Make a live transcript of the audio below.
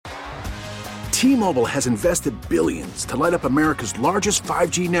T-Mobile has invested billions to light up America's largest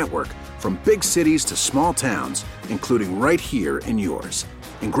 5G network, from big cities to small towns, including right here in yours.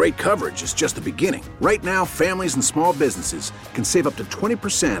 And great coverage is just the beginning. Right now, families and small businesses can save up to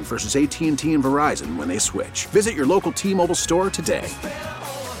 20% versus AT&T and Verizon when they switch. Visit your local T-Mobile store today.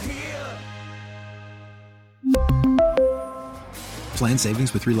 Plan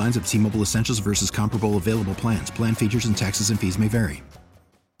savings with 3 lines of T-Mobile Essentials versus comparable available plans. Plan features and taxes and fees may vary.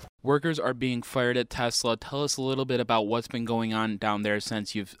 Workers are being fired at Tesla. Tell us a little bit about what's been going on down there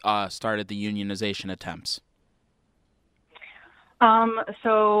since you've started the unionization attempts.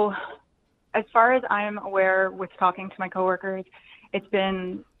 So as far as I'm aware, with talking to my coworkers, it's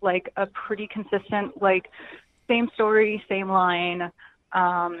been like a pretty consistent, like same story, same line.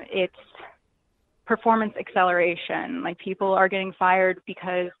 It's performance acceleration. Like people are getting fired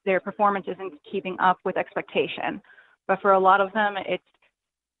because their performance isn't keeping up with expectation. But for a lot of them, it's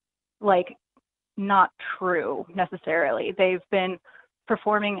like not true necessarily. They've been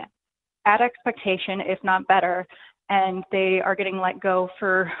performing at expectation, if not better, and they are getting let go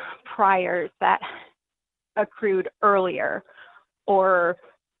for priors that accrued earlier, or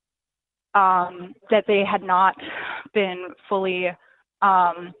that they had not been fully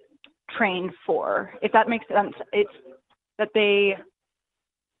trained for. If that makes sense, it's that they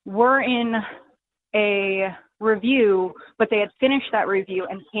were in a review, but they had finished that review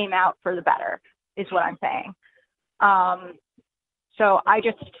and came out for the better, is what I'm saying. So I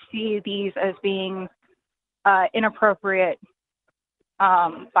just see these as being inappropriate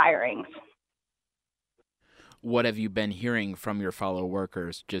firings. What have you been hearing from your fellow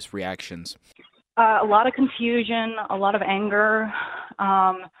workers? Just reactions? A lot of confusion, a lot of anger.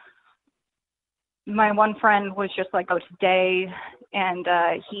 My one friend was just like, today, and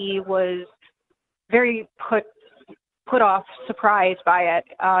he was very put off, surprised by it.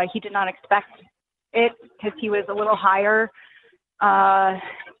 He did not expect it because he was a little higher, and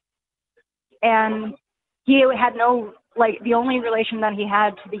he had no, like, the only relation that he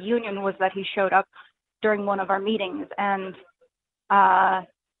had to the union was that he showed up during one of our meetings and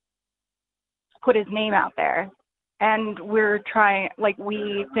put his name out there. And we're trying, like,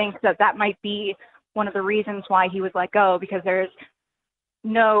 we think that that might be one of the reasons why he was let go, because there's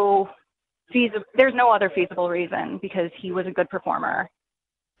no other feasible reason, because he was a good performer.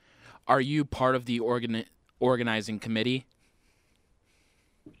 Are you part of the organizing committee?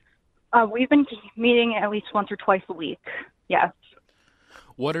 We've been meeting at least once or twice a week, yes.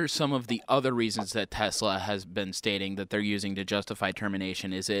 What are some of the other reasons that Tesla has been stating that they're using to justify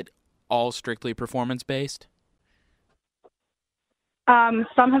termination? Is it all strictly performance-based?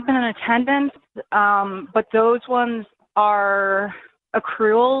 Some have been in attendance, but those ones are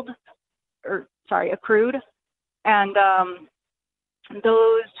accrued, and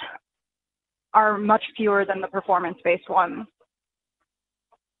those are much fewer than the performance-based ones.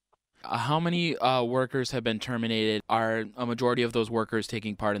 How many workers have been terminated? Are a majority of those workers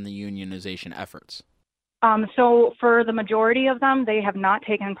taking part in the unionization efforts? So for the majority of them, they have not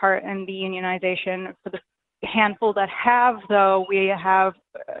taken part in the unionization. For the handful that have, though, we have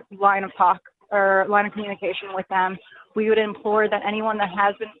a line of communication with them. We would implore that anyone that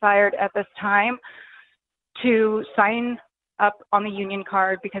has been fired at this time to sign up on the union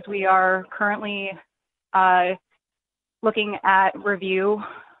card, because we are currently looking at review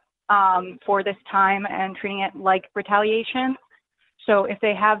for this time and treating it like retaliation. So if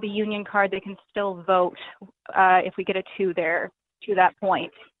they have the union card, they can still vote if we get it to that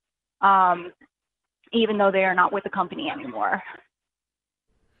point, even though they are not with the company anymore.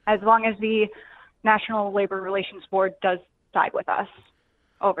 As long as the National Labor Relations Board does side with us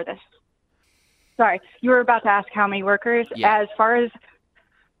over this. Sorry, you were about to ask how many workers. Yeah. As far as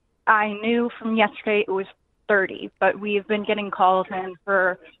I knew from yesterday, it was 30, but we've been getting calls in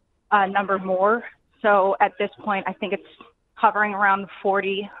for a number more. So at this point, I think it's hovering around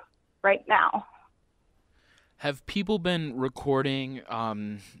 40 right now. Have people been recording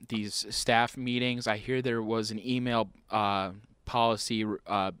these staff meetings? I hear there was an email policy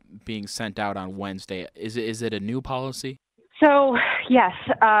being sent out on Wednesday. Is it a new policy? So yes,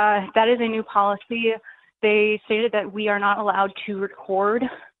 that is a new policy. They stated that we are not allowed to record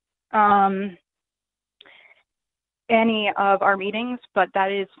any of our meetings, but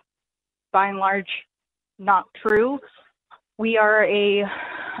that is by and large not true. We are a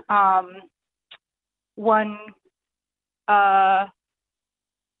I'm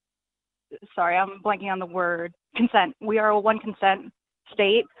blanking on the word, consent. We are a one consent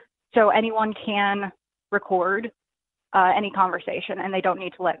state, so anyone can record any conversation, and they don't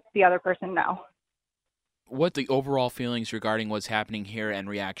need to let the other person know. what the overall feelings regarding what's happening here and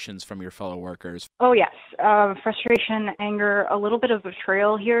reactions from your fellow workers? Oh, yes. Frustration, anger, a little bit of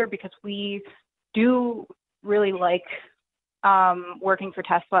betrayal here because we do really like working for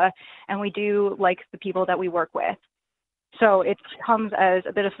Tesla, and we do like the people that we work with. So it comes as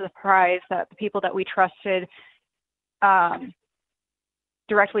a bit of a surprise that the people that we trusted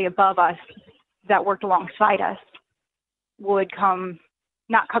directly above us, that worked alongside us, would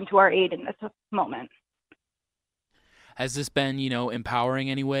not come to our aid in this moment. Has this been, empowering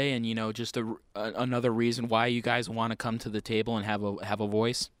anyway, and just another reason why you guys want to come to the table and have a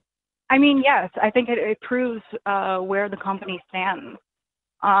voice? I mean, yes, I think it proves where the company stands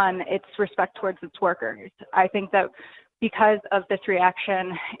on its respect towards its workers. I think that because of this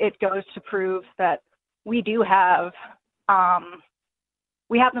reaction, it goes to prove that we do have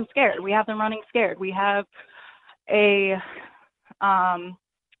them scared. We have them running scared. We have a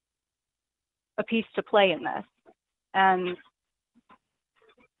piece to play in this, and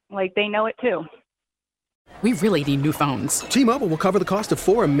they know it too. We really need new phones. T-Mobile will cover the cost of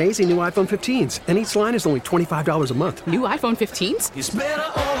 4 amazing new iPhone 15s, and each line is only $25 a month. New iPhone 15s? It's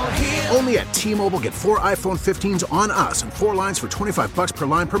better over here. Only at T-Mobile, get 4 iPhone 15s on us and 4 lines for $25 per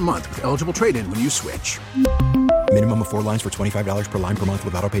line per month with eligible trade-in when you switch. Minimum of 4 lines for $25 per line per month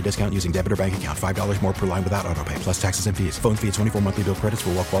with autopay discount using debit or bank account. $5 more per line without autopay, plus taxes and fees. Phone fee at 24 monthly bill credits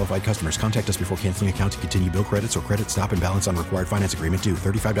for well-qualified customers. Contact us before canceling account to continue bill credits or credit stop and balance on required finance agreement due.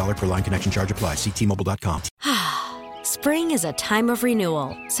 $35 per line connection charge applies. See T-Mobile.com. Spring is a time of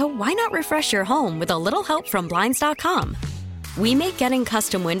renewal, so why not refresh your home with a little help from Blinds.com? We make getting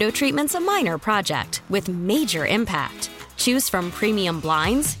custom window treatments a minor project with major impact. Choose from premium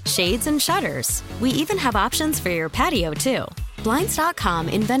blinds, shades, and shutters. We even have options for your patio, too. Blinds.com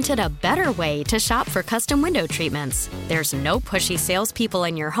invented a better way to shop for custom window treatments. There's no pushy salespeople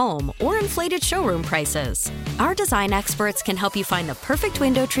in your home or inflated showroom prices. Our design experts can help you find the perfect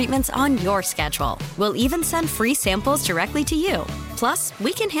window treatments on your schedule. We'll even send free samples directly to you. Plus,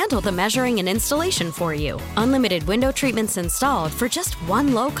 we can handle the measuring and installation for you. Unlimited window treatments installed for just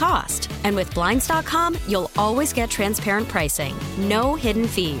one low cost. And with Blinds.com, you'll always get transparent pricing. No hidden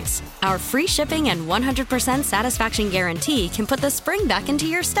fees. Our free shipping and 100% satisfaction guarantee can put the spring back into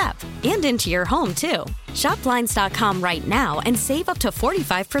your step and into your home, too. Shop Blinds.com right now and save up to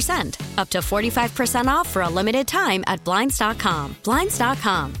 45%. Up to 45% off for a limited time at Blinds.com.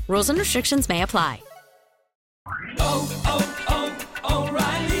 Blinds.com. Rules and restrictions may apply.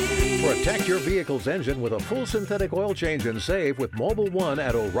 Protect your vehicle's engine with a full synthetic oil change and save with Mobil 1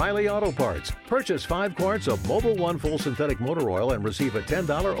 at O'Reilly Auto Parts. Purchase 5 quarts of Mobil 1 full synthetic motor oil and receive a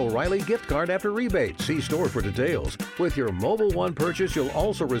 $10 O'Reilly gift card after rebate. See store for details. With your Mobil 1 purchase, you'll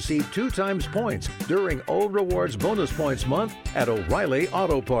also receive 2 times points during O Rewards Bonus Points Month at O'Reilly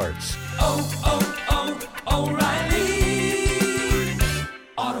Auto Parts. O'Reilly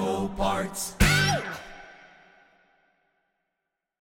Auto Parts.